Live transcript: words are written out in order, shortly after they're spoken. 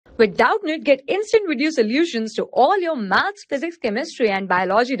With Doubtnut, get instant video solutions to all your maths, physics, chemistry, and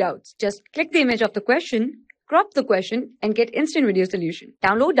biology doubts. Just click the image of the question, crop the question, and get instant video solution.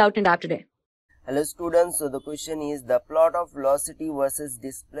 Download Doubtnut app today. Hello students, so the question is the plot of velocity versus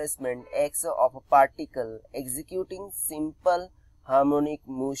displacement x of a particle executing simple harmonic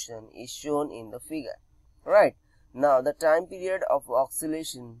motion is shown in the figure. Right, now the time period of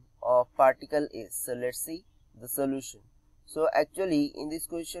oscillation of particle is, so let's see the solution. So actually in this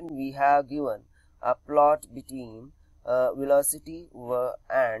question we have given a plot between velocity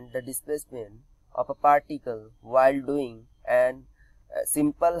and the displacement of a particle while doing an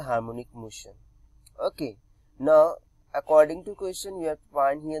simple harmonic motion. Okay, now according to question we have to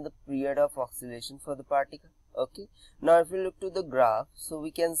find here the period of oscillation for the particle. Okay, now if we look to the graph, so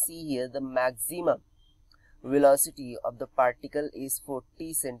we can see here the maximum velocity of the particle is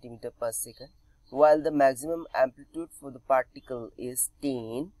 40 centimeter per second, while the maximum amplitude for the particle is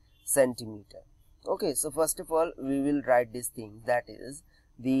 10 centimeter. Okay, so first of all we will write this thing, that is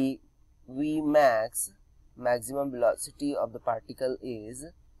the Vmax, maximum velocity of the particle is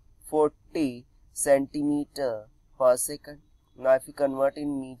 40 centimeter per second. Now if we convert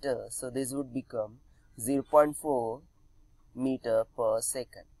in meter, so this would become 0.4 meter per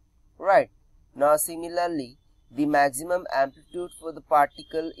second. Right, now similarly the maximum amplitude for the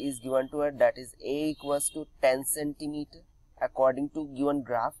particle is given to us, that is A equals to 10 centimeter according to given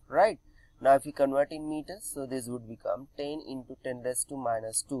graph. Right, now if we convert in meters, so this would become 10 into 10 raised to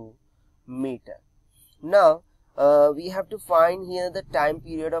minus 2 meter. Now we have to find here the time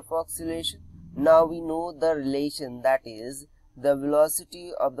period of oscillation. Now we know the relation, that is the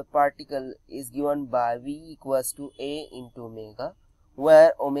velocity of the particle is given by V equals to A into omega,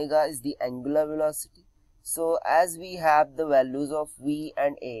 where omega is the angular velocity. So as we have the values of V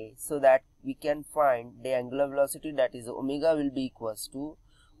and A, so that we can find the angular velocity, that is omega will be equals to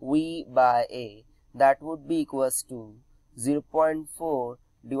V by A, that would be equals to 0.4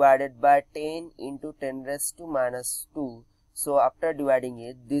 divided by 10 into 10 raised to minus 2. So after dividing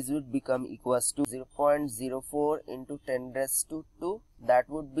it, this would become equals to 0.04 into 10 raised to 2, that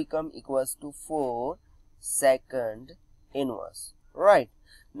would become equals to 4 second inverse. Right,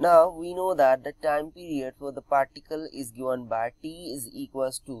 now we know that the time period for the particle is given by t is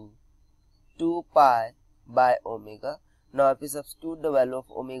equals to 2 pi by omega. Now if we substitute the value of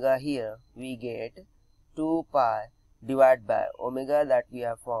omega here, we get 2 pi divided by omega that we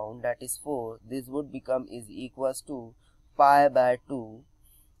have found, that is 4. This would become is equals to pi by 2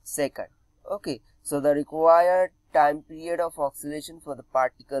 second. Okay, so the required time period of oscillation for the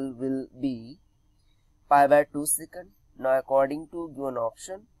particle will be pi by 2 second. Now according to given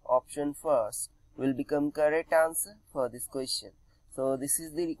option first will become correct answer for this question. So this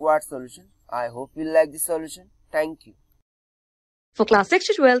is the required solution. I hope you like the solution. Thank you. For class 6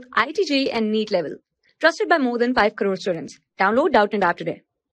 to 12, IIT JEE and NEET level. Trusted by more than 5 crore students. Download Doubtnut app today.